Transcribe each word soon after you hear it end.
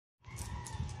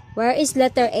Where is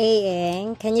letter A,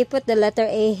 Eng? Can you put the letter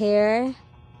A here?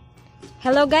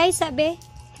 Hello, guys, sabi.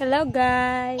 Hello,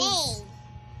 guys.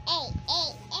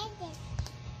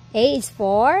 A is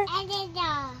for?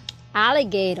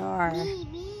 Alligator.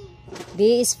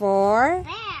 B is for?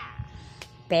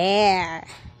 Bear.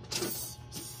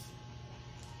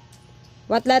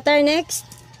 What letter next?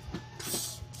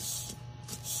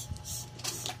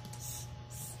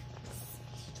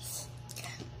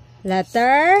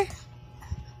 Letter?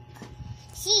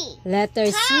 C.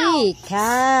 Letter C.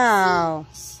 Cow.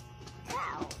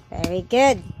 Very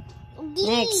good. D.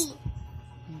 Next.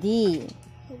 D.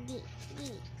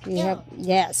 We have,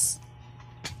 yes.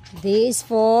 D is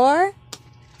for?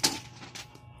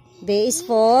 D is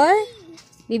for?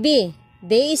 Bibi.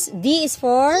 D is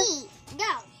for?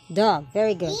 Dog. Dog.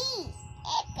 Very good.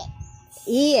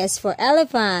 E. E is for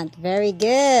elephant. Very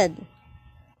good.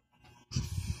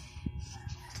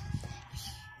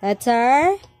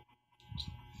 Letter?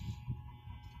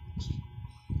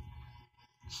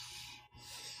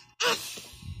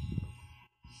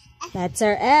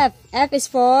 Letter F. F is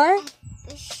for?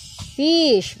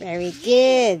 Fish. Very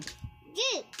good.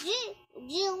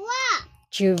 Giraffe.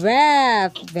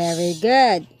 Giraffe. Very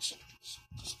good.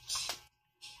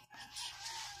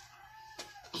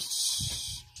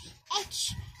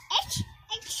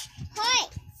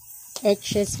 Horse.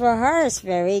 H is for horse.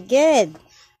 Very good.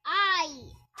 I.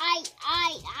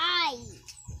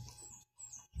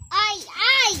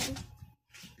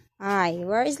 I.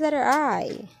 Where is letter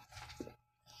I?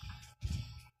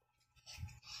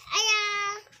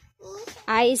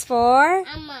 I is for?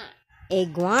 Ama.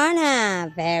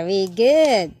 Iguana. Very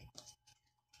good.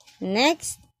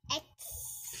 Next.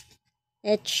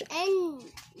 H. N.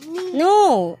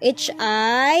 No.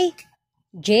 H-I.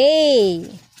 J.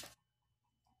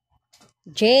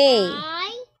 J.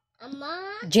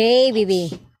 Ama. J,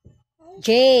 baby.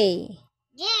 J.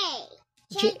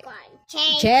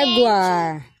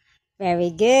 Jaguar.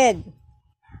 Very good.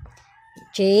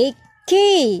 J.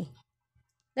 Key.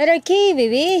 Letter K,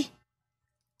 baby.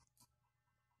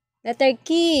 Letter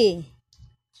K.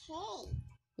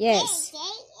 Yes.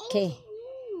 K.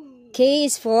 K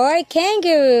is for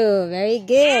kangaroo. Very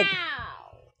good.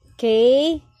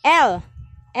 K. L.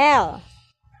 L.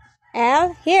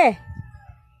 L. Here.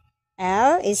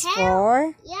 L is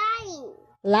for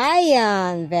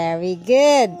lion. Very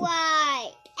good.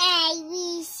 Y. A,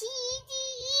 B, C, D,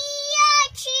 E,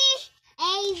 F, G.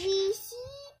 A, B, C,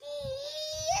 D,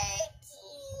 E, F, G.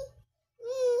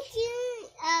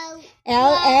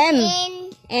 L, M.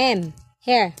 N. M.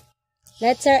 Here.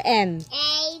 Letter M.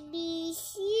 A, B,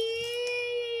 C.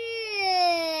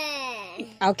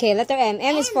 Okay, letter M.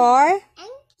 M is for?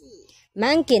 Monkey.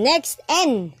 Monkey. Next,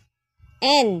 N.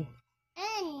 N.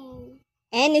 N.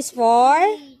 N is for?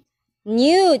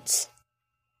 Newt.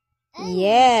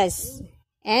 Yes.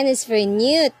 N is for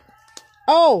newt.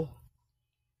 O.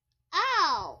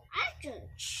 O.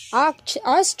 Ostrich.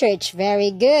 Ostrich.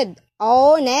 Very good.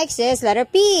 O. Next is letter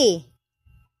P.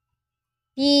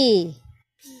 P.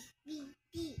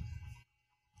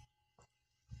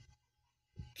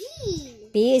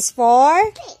 P is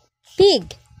for?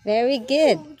 Pig. Very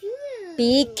good.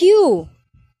 P. Q.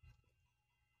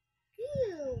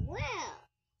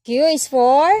 Q is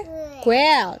for?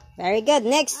 Quail. Very good.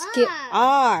 Next, Q.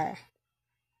 R.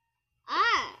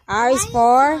 R is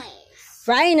for?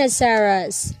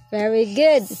 Rhinoceros. Very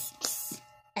good.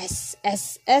 S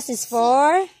is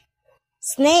for?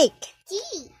 Snake.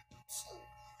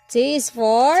 T is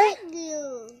for?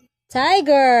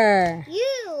 Tiger.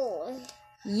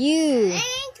 U.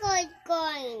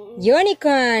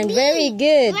 Unicorn. Very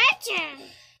good.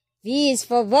 V is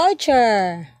for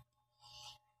vulture.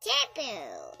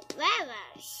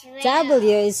 W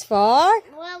is for?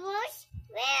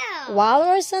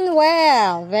 Walrus and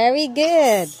whale. Very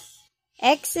good.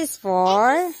 X is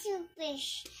for?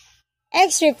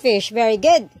 Extra fish. Very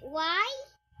good.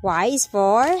 Y is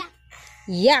for?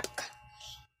 Yak.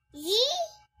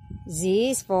 Z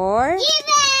is for?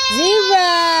 Zebra.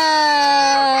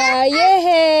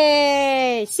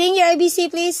 Yay! Sing your ABC,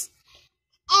 please.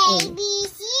 A, B,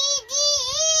 C, D, E,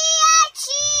 F, G,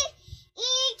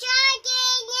 H, I, J,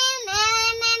 K, L,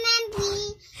 M, N, P,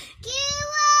 Q,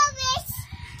 R, S,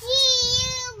 T,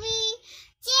 U, V,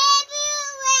 W,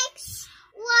 X,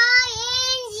 Y,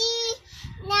 and Z.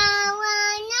 Now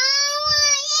I know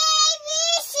A, B,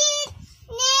 C.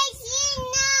 Next you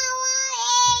know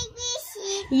A, B, C.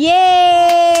 Yay!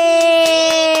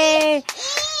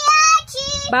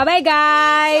 Bye-bye,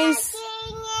 guys.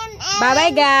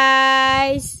 Bye-bye,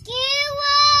 guys.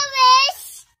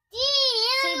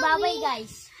 Say bye-bye,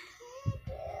 guys.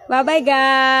 Bye-bye,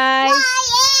 guys.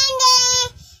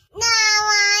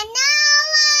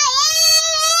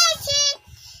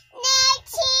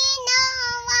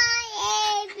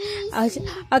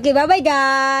 Okay, bye-bye,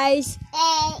 guys.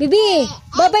 Bibi,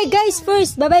 bye-bye, guys,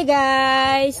 first. Bye-bye,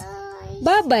 guys.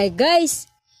 Bye-bye, guys.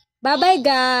 Bye-bye,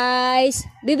 guys.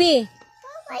 Bibi.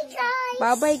 Bye-bye, guys.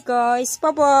 Bye-bye, guys.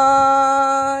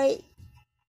 Bye-bye.